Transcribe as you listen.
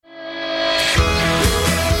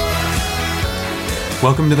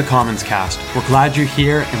Welcome to the Commons Cast. We're glad you're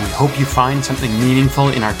here and we hope you find something meaningful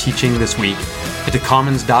in our teaching this week. Head to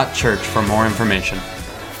commons.church for more information.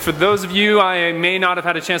 For those of you I may not have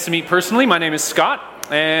had a chance to meet personally, my name is Scott,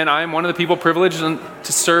 and I'm one of the people privileged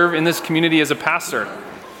to serve in this community as a pastor.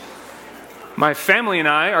 My family and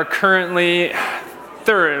I are currently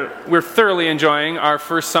thoroughly enjoying our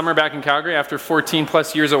first summer back in Calgary after 14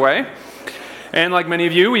 plus years away. And like many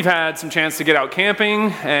of you, we've had some chance to get out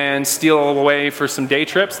camping and steal away for some day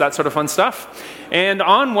trips, that sort of fun stuff. And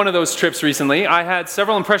on one of those trips recently, I had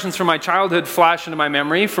several impressions from my childhood flash into my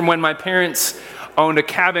memory from when my parents owned a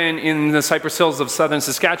cabin in the Cypress Hills of southern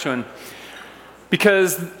Saskatchewan.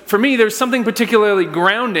 Because for me, there's something particularly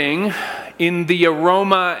grounding in the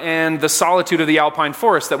aroma and the solitude of the alpine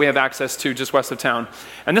forest that we have access to just west of town.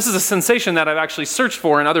 And this is a sensation that I've actually searched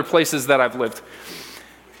for in other places that I've lived.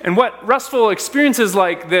 And what restful experiences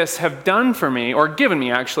like this have done for me, or given me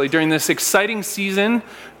actually, during this exciting season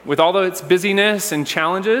with all of its busyness and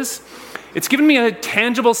challenges, it's given me a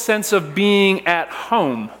tangible sense of being at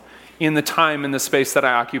home in the time and the space that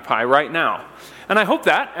I occupy right now. And I hope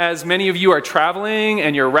that as many of you are traveling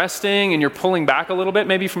and you're resting and you're pulling back a little bit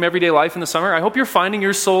maybe from everyday life in the summer, I hope you're finding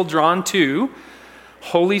your soul drawn to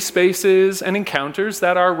holy spaces and encounters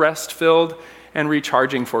that are rest-filled and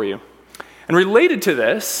recharging for you. And related to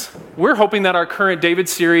this, we're hoping that our current David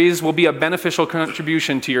series will be a beneficial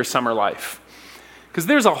contribution to your summer life. Because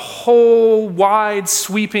there's a whole wide,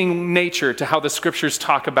 sweeping nature to how the scriptures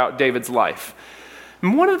talk about David's life.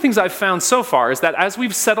 And one of the things I've found so far is that as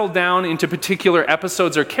we've settled down into particular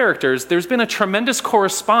episodes or characters, there's been a tremendous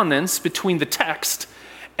correspondence between the text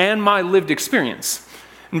and my lived experience.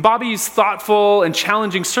 And Bobby's thoughtful and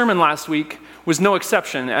challenging sermon last week was no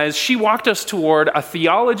exception, as she walked us toward a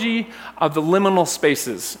theology of the liminal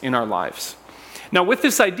spaces in our lives. Now, with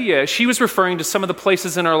this idea, she was referring to some of the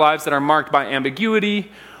places in our lives that are marked by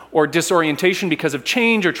ambiguity or disorientation because of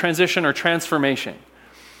change or transition or transformation.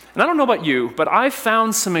 And I don't know about you, but I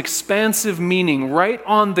found some expansive meaning right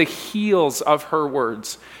on the heels of her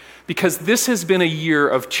words, because this has been a year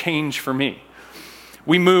of change for me.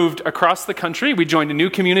 We moved across the country, we joined a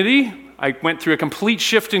new community, I went through a complete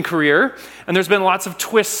shift in career, and there's been lots of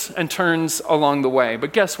twists and turns along the way.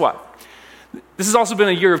 But guess what? This has also been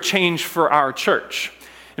a year of change for our church.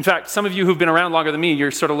 In fact, some of you who've been around longer than me,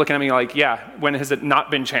 you're sort of looking at me like, yeah, when has it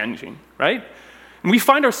not been changing, right? And we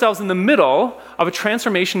find ourselves in the middle of a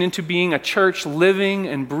transformation into being a church living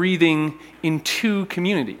and breathing in two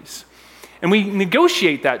communities. And we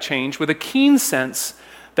negotiate that change with a keen sense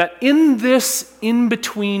that in this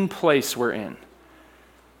in-between place we're in,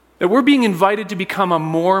 that we're being invited to become a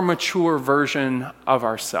more mature version of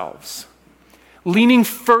ourselves, leaning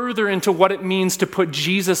further into what it means to put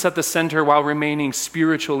Jesus at the center while remaining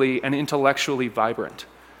spiritually and intellectually vibrant.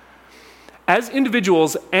 As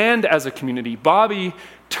individuals and as a community, Bobby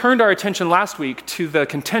turned our attention last week to the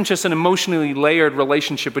contentious and emotionally layered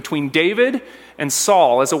relationship between David and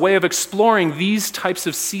Saul as a way of exploring these types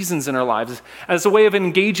of seasons in our lives, as a way of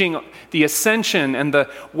engaging the ascension and the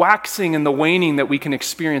waxing and the waning that we can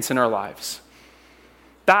experience in our lives.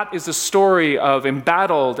 That is a story of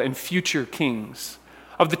embattled and future kings,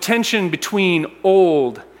 of the tension between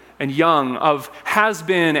old and young, of has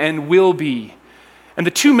been and will be. And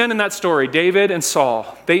the two men in that story, David and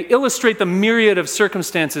Saul, they illustrate the myriad of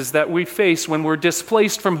circumstances that we face when we're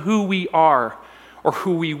displaced from who we are or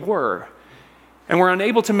who we were, and we're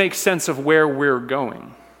unable to make sense of where we're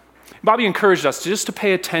going. Bobby encouraged us just to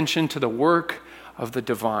pay attention to the work of the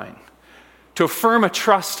divine, to affirm a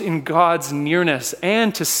trust in God's nearness,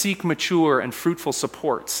 and to seek mature and fruitful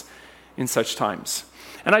supports in such times.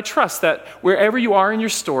 And I trust that wherever you are in your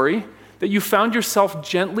story, that you found yourself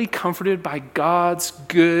gently comforted by God's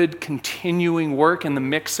good, continuing work in the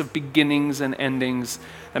mix of beginnings and endings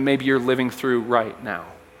that maybe you're living through right now.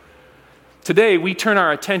 Today, we turn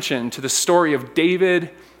our attention to the story of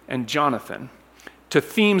David and Jonathan, to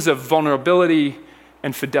themes of vulnerability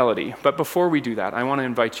and fidelity. But before we do that, I want to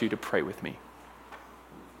invite you to pray with me.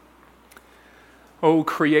 Oh,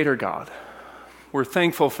 Creator God, we're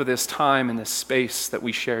thankful for this time and this space that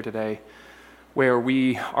we share today, where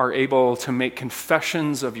we are able to make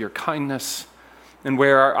confessions of your kindness and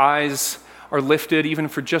where our eyes are lifted even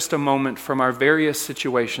for just a moment from our various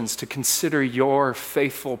situations to consider your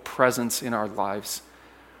faithful presence in our lives.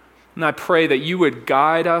 And I pray that you would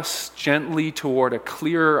guide us gently toward a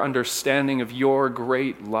clearer understanding of your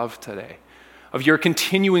great love today, of your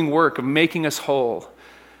continuing work of making us whole,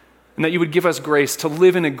 and that you would give us grace to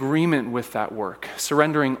live in agreement with that work,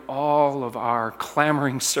 surrendering all of our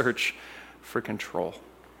clamoring search for control.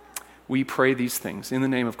 We pray these things in the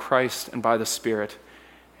name of Christ and by the Spirit.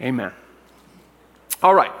 Amen.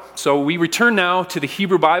 All right, so we return now to the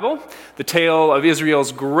Hebrew Bible, the tale of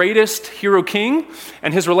Israel's greatest hero king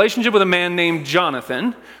and his relationship with a man named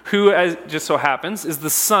Jonathan, who, as just so happens, is the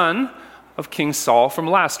son of King Saul from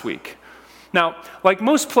last week. Now, like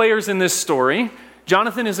most players in this story,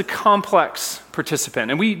 Jonathan is a complex participant,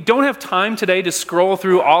 and we don't have time today to scroll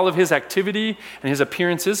through all of his activity and his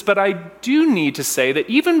appearances, but I do need to say that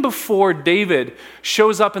even before David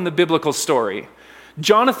shows up in the biblical story,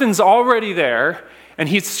 Jonathan's already there, and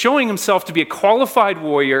he's showing himself to be a qualified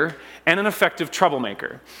warrior and an effective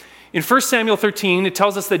troublemaker. In 1 Samuel 13, it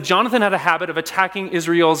tells us that Jonathan had a habit of attacking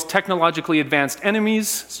Israel's technologically advanced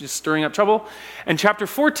enemies, just stirring up trouble. And chapter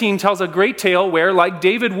 14 tells a great tale where, like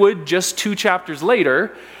David would just 2 chapters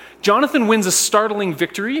later, Jonathan wins a startling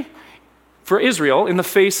victory for Israel in the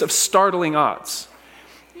face of startling odds.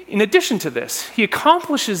 In addition to this, he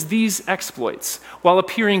accomplishes these exploits while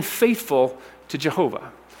appearing faithful to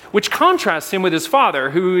Jehovah, which contrasts him with his father,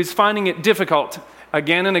 who is finding it difficult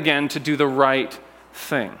again and again to do the right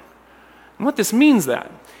thing. And what this means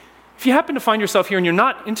that, if you happen to find yourself here and you're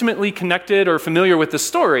not intimately connected or familiar with the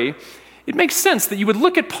story, it makes sense that you would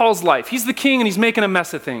look at Paul's life. He's the king and he's making a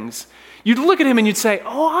mess of things. You'd look at him and you'd say,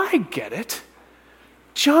 oh, I get it.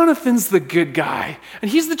 Jonathan's the good guy,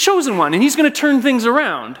 and he's the chosen one, and he's going to turn things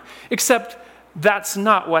around. Except that's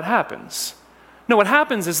not what happens. No, what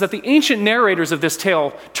happens is that the ancient narrators of this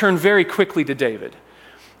tale turn very quickly to David.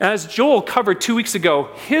 As Joel covered 2 weeks ago,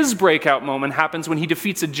 his breakout moment happens when he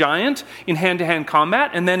defeats a giant in hand-to-hand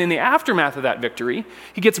combat, and then in the aftermath of that victory,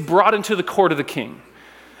 he gets brought into the court of the king.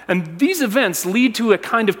 And these events lead to a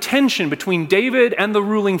kind of tension between David and the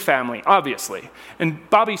ruling family, obviously. And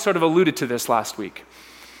Bobby sort of alluded to this last week.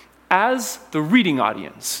 As the reading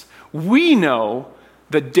audience, we know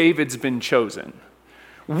that David's been chosen.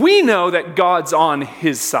 We know that God's on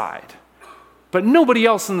his side, but nobody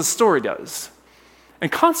else in the story does.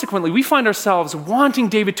 And consequently, we find ourselves wanting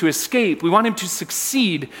David to escape. We want him to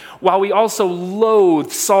succeed, while we also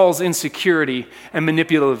loathe Saul's insecurity and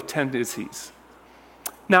manipulative tendencies.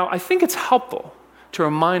 Now, I think it's helpful to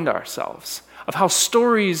remind ourselves of how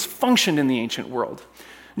stories functioned in the ancient world.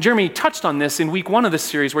 Jeremy touched on this in week 1 of this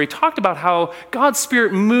series, where he talked about how God's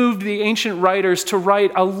Spirit moved the ancient writers to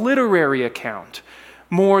write a literary account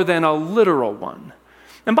more than a literal one.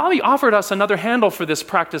 And Bobby offered us another handle for this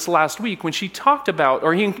practice last week when she talked about,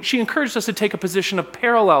 she encouraged us to take a position of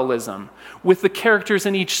parallelism with the characters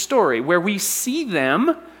in each story, where we see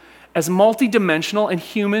them as multidimensional and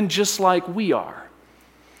human just like we are.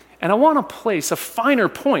 And I want to place a finer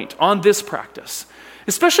point on this practice,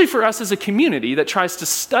 especially for us as a community that tries to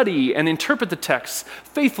study and interpret the text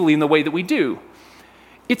faithfully in the way that we do.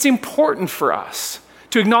 It's important for us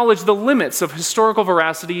to acknowledge the limits of historical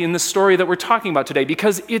veracity in the story that we're talking about today,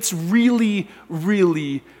 because it's really,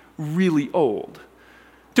 really, really old.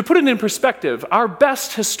 To put it in perspective, our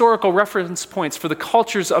best historical reference points for the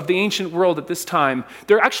cultures of the ancient world at this time,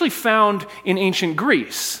 they're actually found in ancient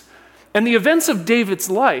Greece. And the events of David's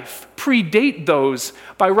life predate those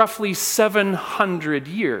by roughly 700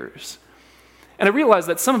 years. And I realize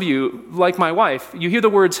that some of you, like my wife, you hear the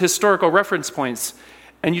words historical reference points,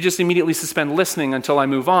 and you just immediately suspend listening until I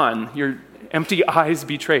move on. Your empty eyes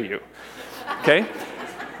betray you, okay?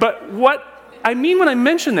 But what I mean when I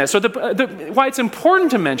mention this, or why it's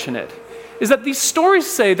important to mention it, is that these stories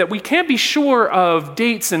say that we can't be sure of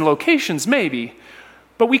dates and locations, maybe,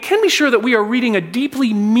 but we can be sure that we are reading a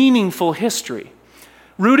deeply meaningful history,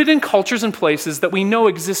 rooted in cultures and places that we know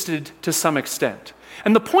existed to some extent.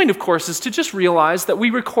 And the point, of course, is to just realize that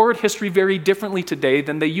we record history very differently today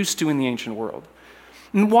than they used to in the ancient world.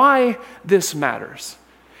 And why this matters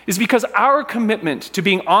is because our commitment to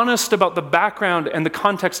being honest about the background and the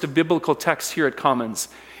context of biblical texts here at Commons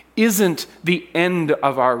isn't the end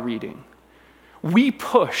of our reading. We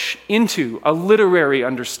push into a literary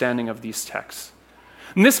understanding of these texts.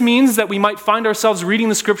 And this means that we might find ourselves reading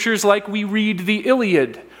the scriptures like we read the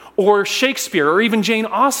Iliad or Shakespeare or even Jane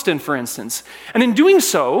Austen, for instance. And in doing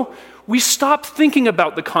so, we stop thinking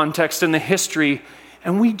about the context and the history,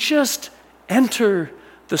 and we just enter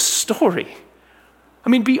the story. I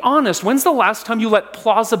mean, be honest, when's the last time you let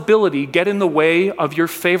plausibility get in the way of your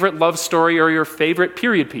favorite love story or your favorite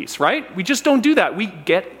period piece, right? We just don't do that. We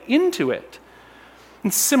get into it.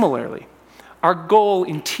 And similarly, our goal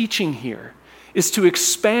in teaching here is to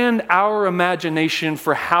expand our imagination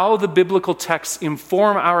for how the biblical texts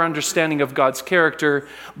inform our understanding of God's character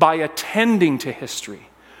by attending to history,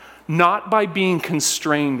 not by being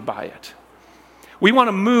constrained by it. We want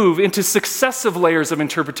to move into successive layers of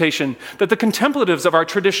interpretation that the contemplatives of our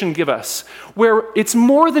tradition give us, where it's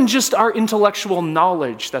more than just our intellectual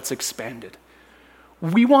knowledge that's expanded.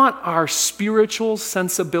 We want our spiritual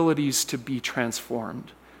sensibilities to be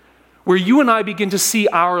transformed, where you and I begin to see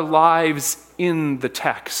our lives in the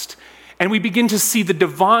text, and we begin to see the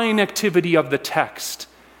divine activity of the text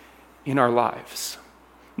in our lives.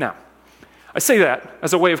 Now, I say that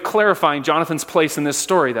as a way of clarifying Jonathan's place in this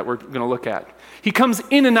story that we're going to look at. He comes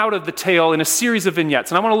in and out of the tale in a series of vignettes,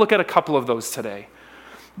 and I want to look at a couple of those today.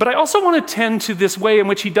 But I also want to tend to this way in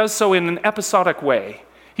which he does so in an episodic way.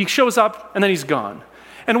 He shows up, and then he's gone.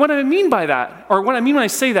 And what I mean by that, or what I mean when I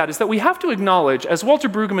say that, is that we have to acknowledge, as Walter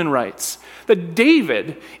Brueggemann writes, that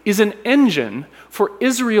David is an engine for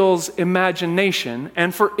Israel's imagination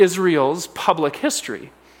and for Israel's public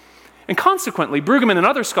history. And consequently, Brueggemann and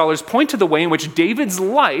other scholars point to the way in which David's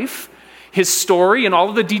life, his story, and all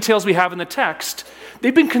of the details we have in the text,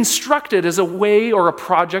 they've been constructed as a way or a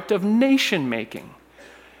project of nation-making.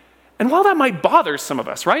 And while that might bother some of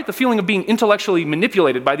us, right, the feeling of being intellectually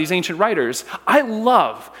manipulated by these ancient writers, I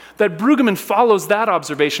love that Brueggemann follows that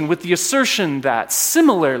observation with the assertion that,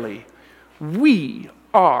 similarly, we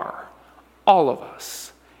are, all of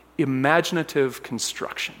us, imaginative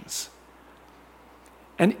constructions.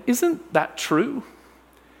 And isn't that true?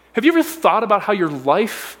 Have you ever thought about how your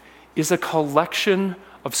life is a collection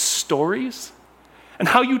of stories? And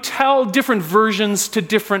how you tell different versions to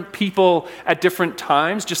different people at different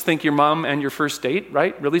times? Just think your mom and your first date,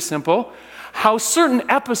 right? Really simple. How certain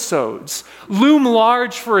episodes loom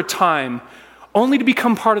large for a time, only to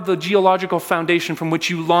become part of the geological foundation from which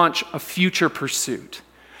you launch a future pursuit.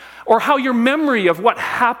 Or how your memory of what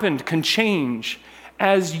happened can change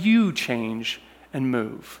as you change and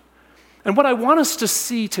move. And what I want us to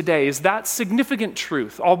see today is that significant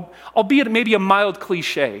truth, albeit maybe a mild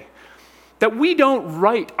cliche, that we don't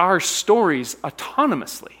write our stories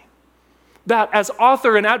autonomously. That, as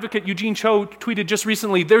author and advocate Eugene Cho tweeted just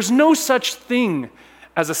recently, there's no such thing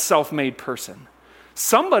as a self-made person.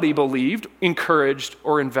 Somebody believed, encouraged,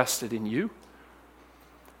 or invested in you.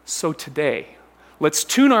 So today, let's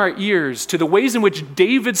tune our ears to the ways in which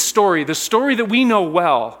David's story, the story that we know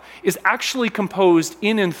well, is actually composed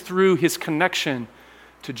in and through his connection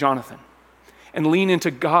to Jonathan, and lean into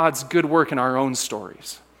God's good work in our own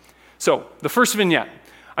stories. So, the first vignette.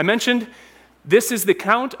 I mentioned this is the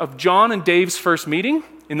account of John and Dave's first meeting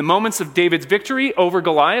in the moments of David's victory over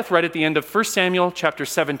Goliath right at the end of 1 Samuel chapter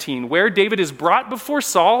 17, where David is brought before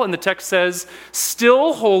Saul, and the text says,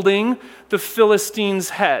 still holding the Philistine's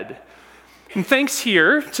head. And thanks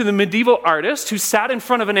here to the medieval artist who sat in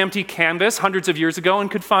front of an empty canvas hundreds of years ago and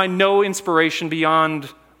could find no inspiration beyond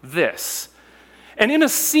this. And in a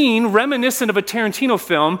scene reminiscent of a Tarantino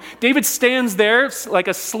film, David stands there like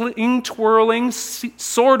a sling-twirling,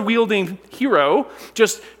 sword-wielding hero,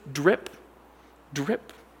 just drip,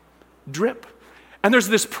 drip, drip. And there's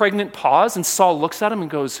this pregnant pause, and Saul looks at him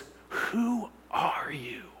and goes, who are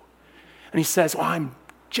you? And he says, well, I'm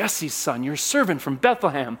Jesse's son, your servant from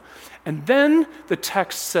Bethlehem. And then the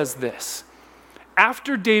text says this: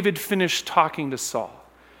 after David finished talking to Saul,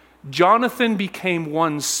 Jonathan became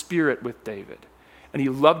one spirit with David, and he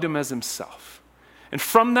loved him as himself. And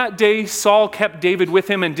from that day, Saul kept David with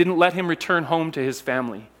him and didn't let him return home to his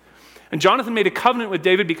family. And Jonathan made a covenant with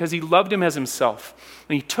David because he loved him as himself.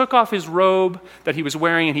 And he took off his robe that he was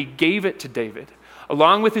wearing and he gave it to David,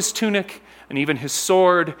 along with his tunic and even his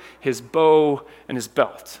sword, his bow, and his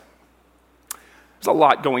belt. There's a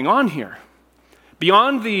lot going on here.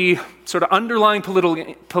 Beyond the sort of underlying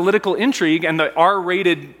political intrigue and the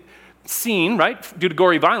R-rated scene, right, due to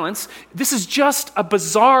gory violence, this is just a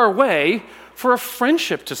bizarre way for a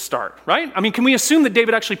friendship to start, right? I mean, can we assume that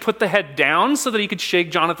David actually put the head down so that he could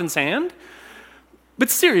shake Jonathan's hand? But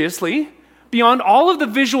seriously, beyond all of the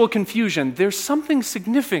visual confusion, there's something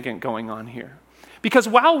significant going on here. Because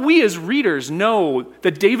while we as readers know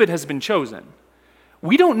that David has been chosen,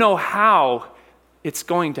 we don't know how it's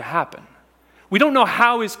going to happen. We don't know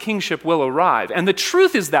how his kingship will arrive. And the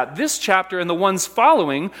truth is that this chapter and the ones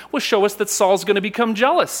following will show us that Saul's going to become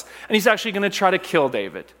jealous, and he's actually going to try to kill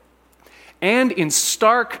David. And in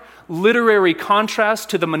stark literary contrast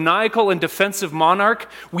to the maniacal and defensive monarch,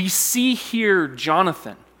 we see here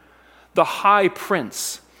Jonathan, the high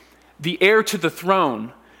prince, the heir to the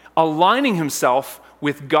throne, aligning himself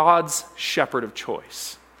with God's shepherd of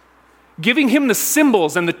choice, giving him the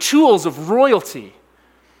symbols and the tools of royalty,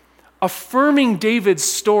 affirming David's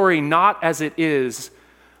story not as it is,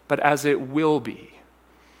 but as it will be.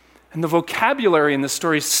 And the vocabulary in this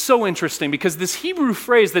story is so interesting because this Hebrew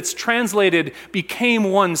phrase that's translated became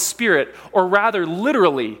one spirit, or rather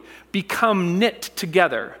literally become knit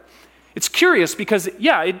together. It's curious because,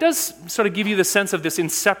 yeah, it does sort of give you the sense of this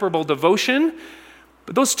inseparable devotion,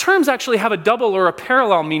 but those terms actually have a double or a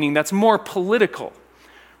parallel meaning that's more political.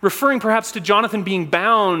 referring perhaps to Jonathan being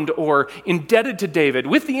bound or indebted to David,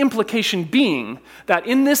 with the implication being that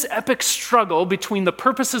in this epic struggle between the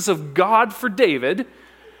purposes of God for David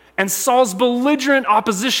and Saul's belligerent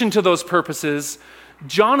opposition to those purposes,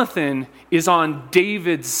 Jonathan is on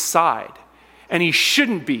David's side, and he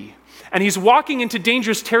shouldn't be. And he's walking into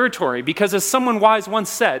dangerous territory because, as someone wise once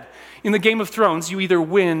said, in the Game of Thrones, you either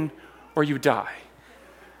win or you die.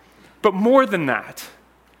 But more than that,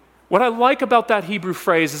 what I like about that Hebrew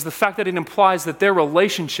phrase is the fact that it implies that their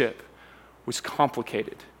relationship was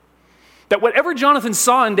complicated. That whatever Jonathan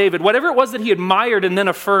saw in David, whatever it was that he admired and then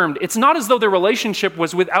affirmed, it's not as though their relationship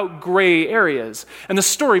was without gray areas. And the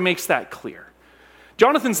story makes that clear.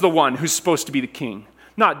 Jonathan's the one who's supposed to be the king,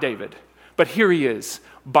 not David. But here he is,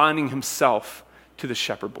 binding himself to the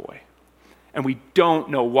shepherd boy. And we don't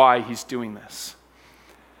know why he's doing this.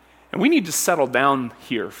 And we need to settle down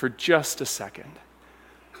here for just a second.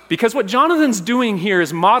 Because what Jonathan's doing here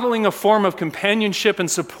is modeling a form of companionship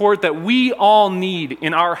and support that we all need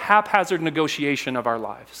in our haphazard negotiation of our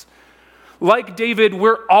lives. Like David,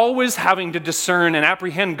 we're always having to discern and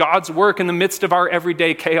apprehend God's work in the midst of our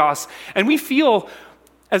everyday chaos. And we feel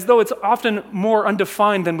as though it's often more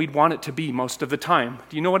undefined than we'd want it to be most of the time.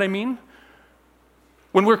 Do you know what I mean?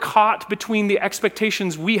 When we're caught between the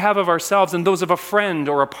expectations we have of ourselves and those of a friend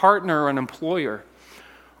or a partner or an employer.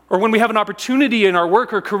 Or when we have an opportunity in our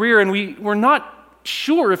work or career and we're not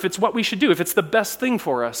sure if it's what we should do, if it's the best thing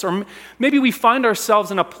for us. Or maybe we find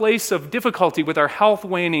ourselves in a place of difficulty with our health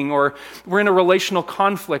waning, or we're in a relational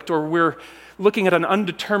conflict, or we're looking at an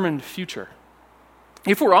undetermined future.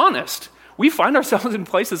 If we're honest, we find ourselves in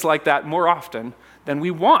places like that more often than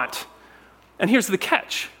we want. And here's the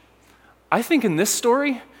catch. I think in this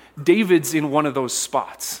story, David's in one of those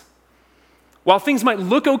spots. While things might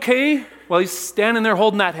look okay while he's standing there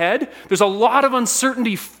holding that head, there's a lot of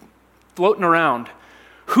uncertainty floating around.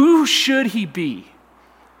 Who should he be?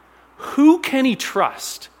 Who can he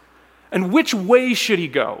trust? And which way should he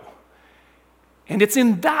go? And it's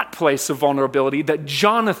in that place of vulnerability that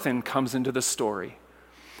Jonathan comes into the story.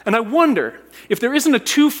 And I wonder if there isn't a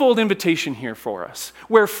twofold invitation here for us,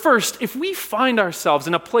 where first, if we find ourselves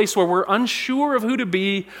in a place where we're unsure of who to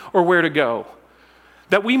be or where to go,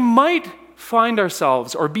 that we might find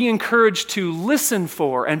ourselves or be encouraged to listen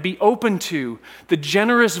for and be open to the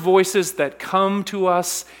generous voices that come to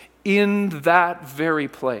us in that very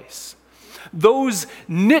place. Those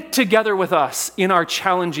knit together with us in our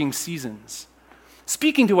challenging seasons,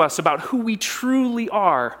 speaking to us about who we truly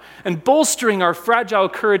are and bolstering our fragile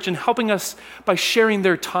courage and helping us by sharing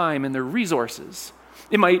their time and their resources.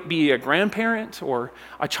 It might be a grandparent or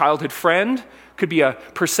a childhood friend, could be a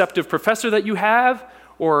perceptive professor that you have,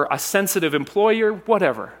 or a sensitive employer,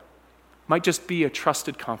 whatever. Might just be a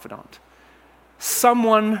trusted confidant.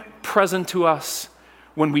 Someone present to us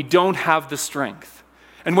when we don't have the strength,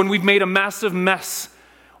 and when we've made a massive mess,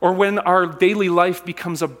 or when our daily life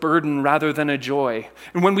becomes a burden rather than a joy,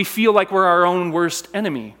 and when we feel like we're our own worst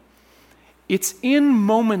enemy. It's in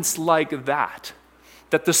moments like that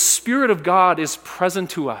that the Spirit of God is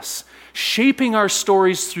present to us, shaping our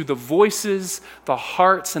stories through the voices, the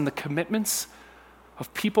hearts, and the commitments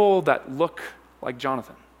of people that look like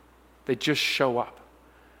Jonathan. They just show up.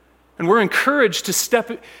 And we're encouraged to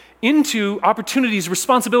step into opportunities,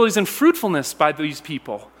 responsibilities, and fruitfulness by these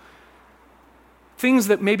people. Things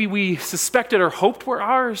that maybe we suspected or hoped were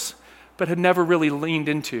ours, but had never really leaned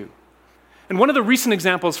into. And one of the recent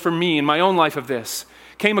examples for me in my own life of this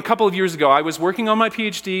came a couple of years ago. I was working on my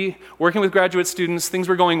PhD, working with graduate students. Things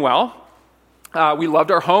were going well. We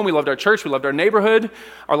loved our home, we loved our church, we loved our neighborhood.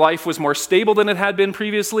 Our life was more stable than it had been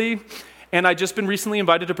previously. And I'd just been recently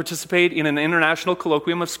invited to participate in an international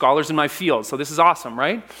colloquium of scholars in my field. So this is awesome,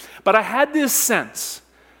 right? But I had this sense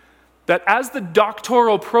that as the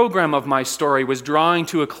doctoral program of my story was drawing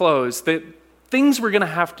to a close, that things were going to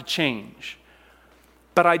have to change.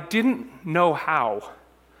 But I didn't know how.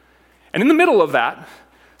 And in the middle of that,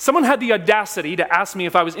 someone had the audacity to ask me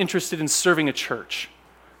if I was interested in serving a church.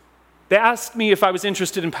 They asked me if I was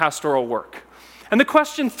interested in pastoral work. And the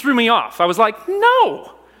question threw me off. I was like,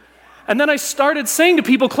 no. And then I started saying to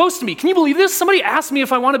people close to me, can you believe this? Somebody asked me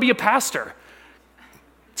if I want to be a pastor.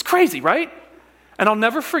 It's crazy, right? And I'll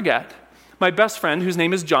never forget my best friend, whose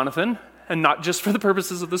name is Jonathan, and not just for the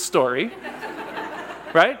purposes of the story,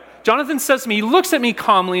 right? Jonathan says to me, he looks at me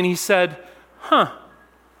calmly, and he said, why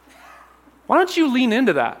don't you lean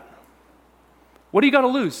into that? What do you got to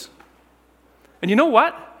lose? And you know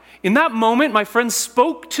what? In that moment, my friend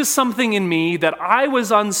spoke to something in me that I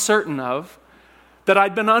was uncertain of, that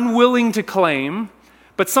I'd been unwilling to claim,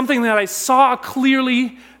 but something that I saw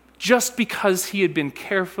clearly just because he had been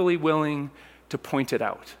carefully willing to point it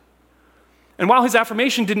out. And while his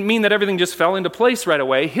affirmation didn't mean that everything just fell into place right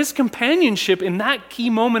away, his companionship in that key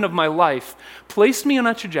moment of my life placed me on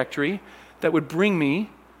a trajectory that would bring me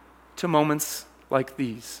to moments like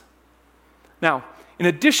these. Now, in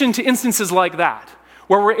addition to instances like that,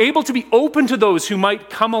 where we're able to be open to those who might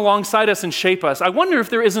come alongside us and shape us, I wonder if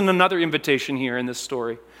there isn't another invitation here in this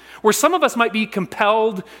story, where some of us might be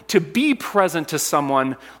compelled to be present to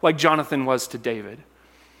someone like Jonathan was to David.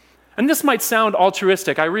 And this might sound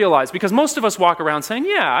altruistic, I realize, because most of us walk around saying,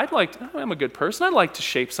 yeah, I'm a good person. I'd like to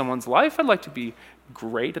shape someone's life. I'd like to be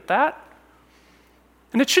great at that.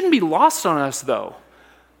 And it shouldn't be lost on us, though,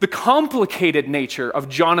 the complicated nature of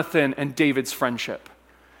Jonathan and David's friendship.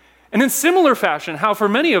 And in similar fashion, how for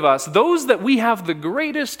many of us, those that we have the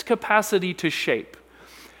greatest capacity to shape,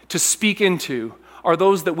 to speak into, are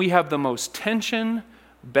those that we have the most tension,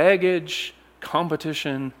 baggage,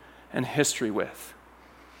 competition, and history with.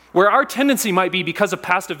 Where our tendency might be because of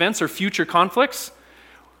past events or future conflicts,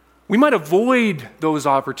 we might avoid those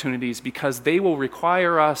opportunities because they will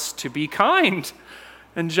require us to be kind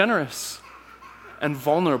and generous and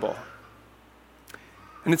vulnerable.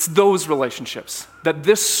 And it's those relationships that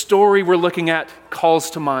this story we're looking at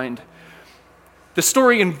calls to mind. The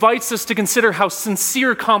story invites us to consider how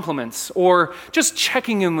sincere compliments, or just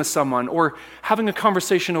checking in with someone, or having a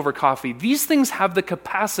conversation over coffee, these things have the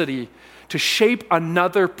capacity to shape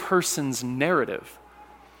another person's narrative.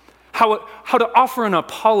 How to offer an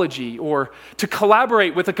apology, or to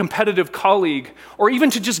collaborate with a competitive colleague, or even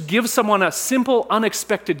to just give someone a simple,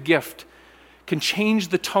 unexpected gift can change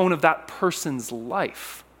the tone of that person's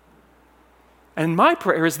life. And my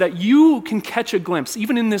prayer is that you can catch a glimpse,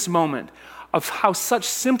 even in this moment, of how such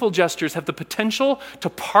simple gestures have the potential to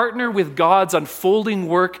partner with God's unfolding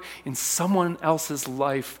work in someone else's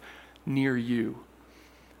life near you.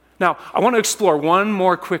 Now, I want to explore one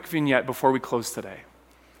more quick vignette before we close today.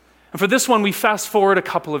 And for this one, we fast forward a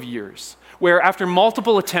couple of years, where after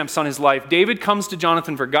multiple attempts on his life, David comes to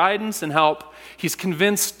Jonathan for guidance and help. He's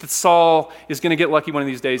convinced that Saul is going to get lucky one of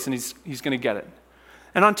these days, and he's going to get it.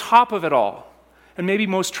 And on top of it all, and maybe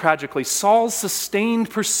most tragically, Saul's sustained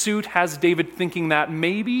pursuit has David thinking that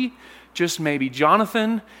maybe, just maybe,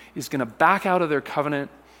 Jonathan is going to back out of their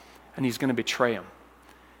covenant and he's going to betray him.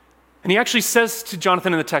 And he actually says to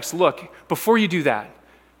Jonathan in the text, look, before you do that,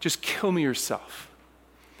 just kill me yourself.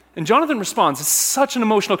 And Jonathan responds, it's such an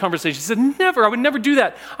emotional conversation. He said, I would never do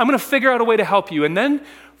that. I'm going to figure out a way to help you. And then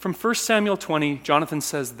from 1 Samuel 20, Jonathan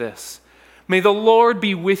says this, may the Lord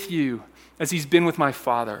be with you as he's been with my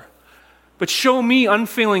father. But show me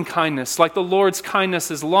unfailing kindness, like the Lord's kindness,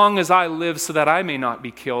 as long as I live, so that I may not be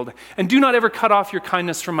killed. And do not ever cut off your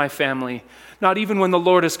kindness from my family, not even when the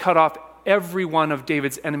Lord has cut off every one of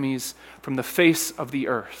David's enemies from the face of the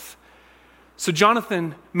earth. So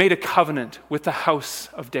Jonathan made a covenant with the house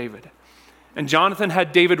of David. And Jonathan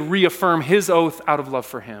had David reaffirm his oath out of love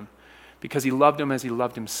for him, because he loved him as he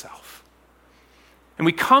loved himself. And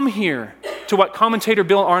we come here to what commentator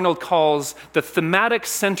Bill Arnold calls the thematic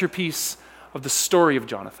centerpiece of the story of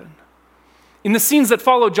Jonathan. In the scenes that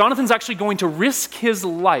follow, Jonathan's actually going to risk his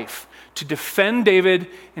life to defend David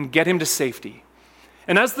and get him to safety.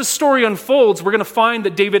 And as the story unfolds, we're going to find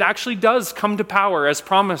that David actually does come to power as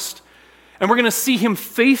promised. And we're going to see him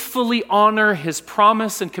faithfully honor his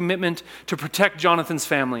promise and commitment to protect Jonathan's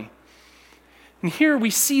family. And here we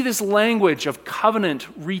see this language of covenant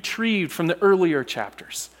retrieved from the earlier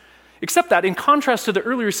chapters. Except that, in contrast to the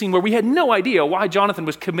earlier scene where we had no idea why Jonathan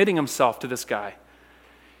was committing himself to this guy,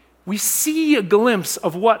 we see a glimpse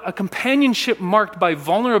of what a companionship marked by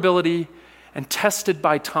vulnerability and tested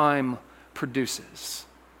by time produces.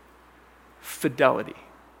 Fidelity.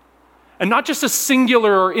 And not just a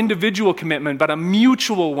singular or individual commitment, but a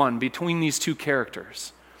mutual one between these two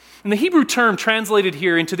characters. And the Hebrew term translated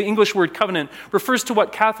here into the English word covenant refers to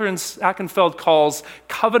what Catherine Ackenfeld calls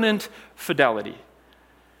covenant fidelity.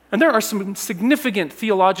 And there are some significant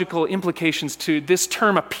theological implications to this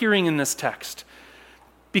term appearing in this text,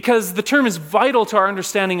 because the term is vital to our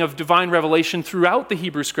understanding of divine revelation throughout the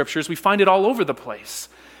Hebrew Scriptures. We find it all over the place.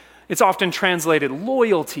 It's often translated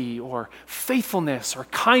loyalty or faithfulness or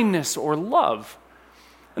kindness or love.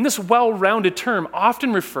 And this well-rounded term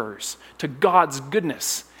often refers to God's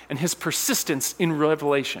goodness and his persistence in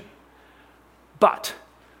revelation. But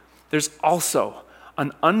there's also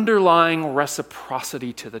an underlying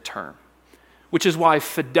reciprocity to the term, which is why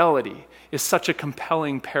fidelity is such a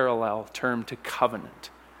compelling parallel term to covenant.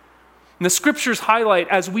 And the scriptures highlight,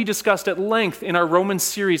 as we discussed at length in our Romans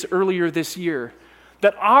series earlier this year,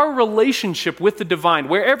 that our relationship with the divine,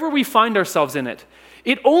 wherever we find ourselves in it,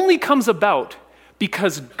 it only comes about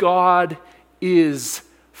because God is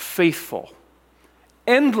faithful.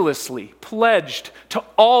 endlessly pledged to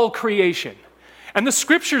all creation. And the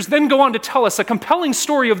scriptures then go on to tell us a compelling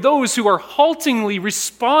story of those who are haltingly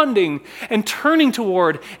responding and turning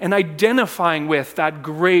toward and identifying with that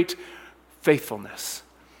great faithfulness.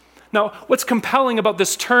 Now, what's compelling about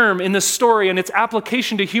this term in this story and its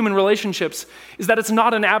application to human relationships is that it's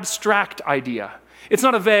not an abstract idea. It's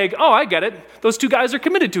not a vague, oh, I get it, those two guys are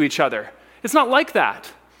committed to each other. It's not like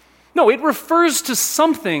that. No, it refers to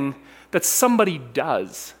something that somebody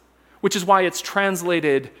does, which is why it's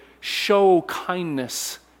translated show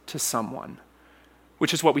kindness to someone,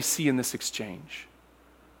 which is what we see in this exchange.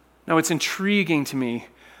 Now, it's intriguing to me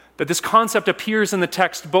that this concept appears in the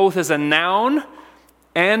text both as a noun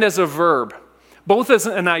and as a verb, both as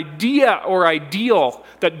an idea or ideal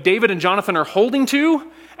that David and Jonathan are holding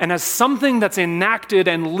to, and as something that's enacted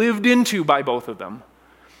and lived into by both of them.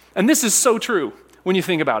 And this is so true when you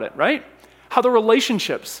think about it, right? How the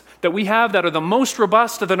relationships that we have that are the most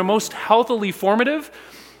robust, that are most healthily formative,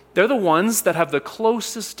 they're the ones that have the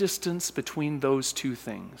closest distance between those two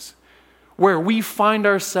things, where we find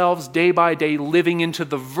ourselves day by day living into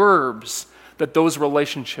the verbs that those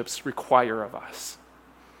relationships require of us.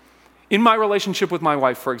 In my relationship with my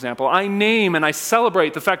wife, for example, I name and I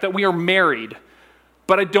celebrate the fact that we are married,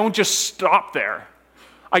 but I don't just stop there.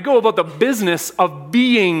 I go about the business of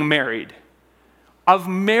being married, of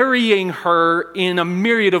marrying her in a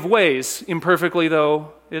myriad of ways, imperfectly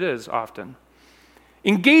though it is often.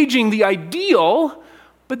 Engaging the ideal,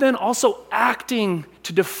 but then also acting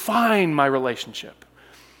to define my relationship.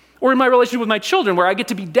 Or in my relationship with my children, where I get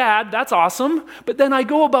to be dad, that's awesome, but then I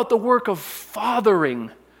go about the work of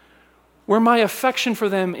fathering, where my affection for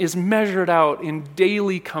them is measured out in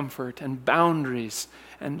daily comfort and boundaries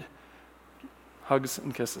and hugs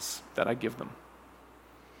and kisses that I give them.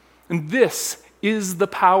 And this is the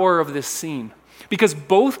power of this scene, because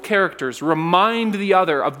both characters remind the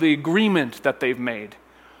other of the agreement that they've made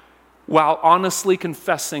while honestly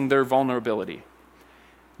confessing their vulnerability.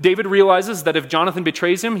 David realizes that if Jonathan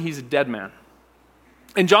betrays him, he's a dead man.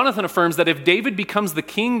 And Jonathan affirms that if David becomes the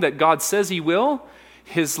king that God says he will,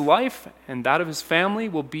 his life and that of his family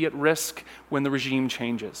will be at risk when the regime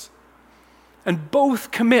changes. And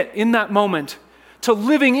both commit in that moment to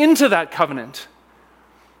living into that covenant.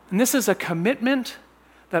 And this is a commitment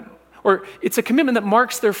it's a commitment that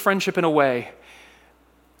marks their friendship in a way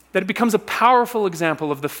that it becomes a powerful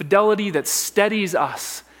example of the fidelity that steadies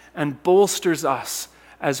us and bolsters us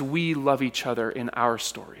as we love each other in our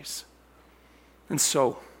stories. And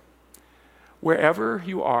so, wherever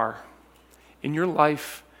you are in your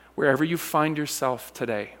life, wherever you find yourself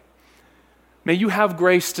today, may you have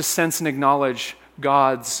grace to sense and acknowledge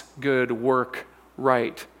God's good work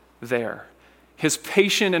right there. His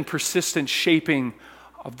patient and persistent shaping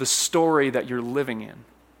of the story that you're living in.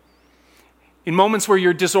 In moments where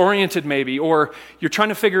you're disoriented maybe, or you're trying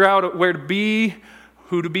to figure out where to be,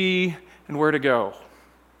 who to be, and where to go.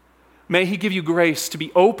 May he give you grace to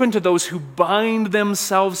be open to those who bind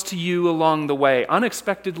themselves to you along the way,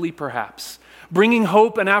 unexpectedly perhaps, bringing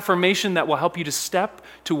hope and affirmation that will help you to step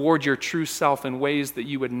toward your true self in ways that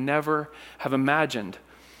you would never have imagined.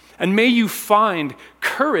 And may you find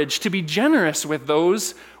courage to be generous with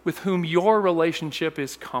those with whom your relationship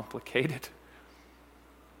is complicated.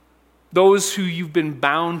 Those who you've been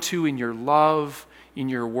bound to in your love, in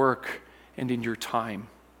your work, and in your time.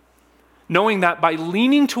 Knowing that by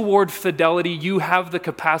leaning toward fidelity, you have the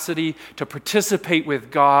capacity to participate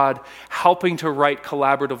with God, helping to write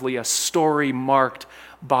collaboratively a story marked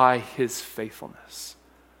by his faithfulness.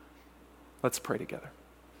 Let's pray together.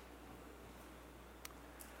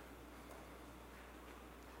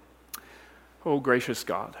 Oh, gracious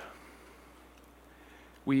God,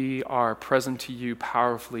 we are present to you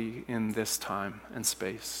powerfully in this time and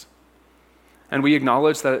space. And we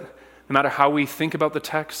acknowledge that no matter how we think about the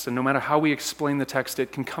text and no matter how we explain the text,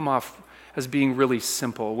 it can come off as being really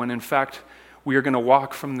simple, when in fact we are going to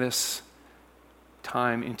walk from this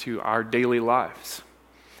time into our daily lives.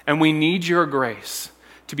 And we need your grace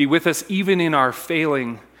to be with us even in our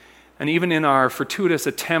failing and even in our fortuitous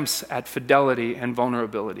attempts at fidelity and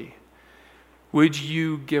vulnerability. Would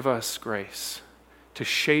you give us grace to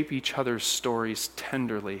shape each other's stories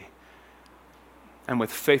tenderly and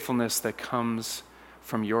with faithfulness that comes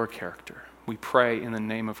from your character? We pray in the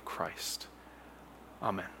name of Christ.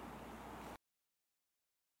 Amen.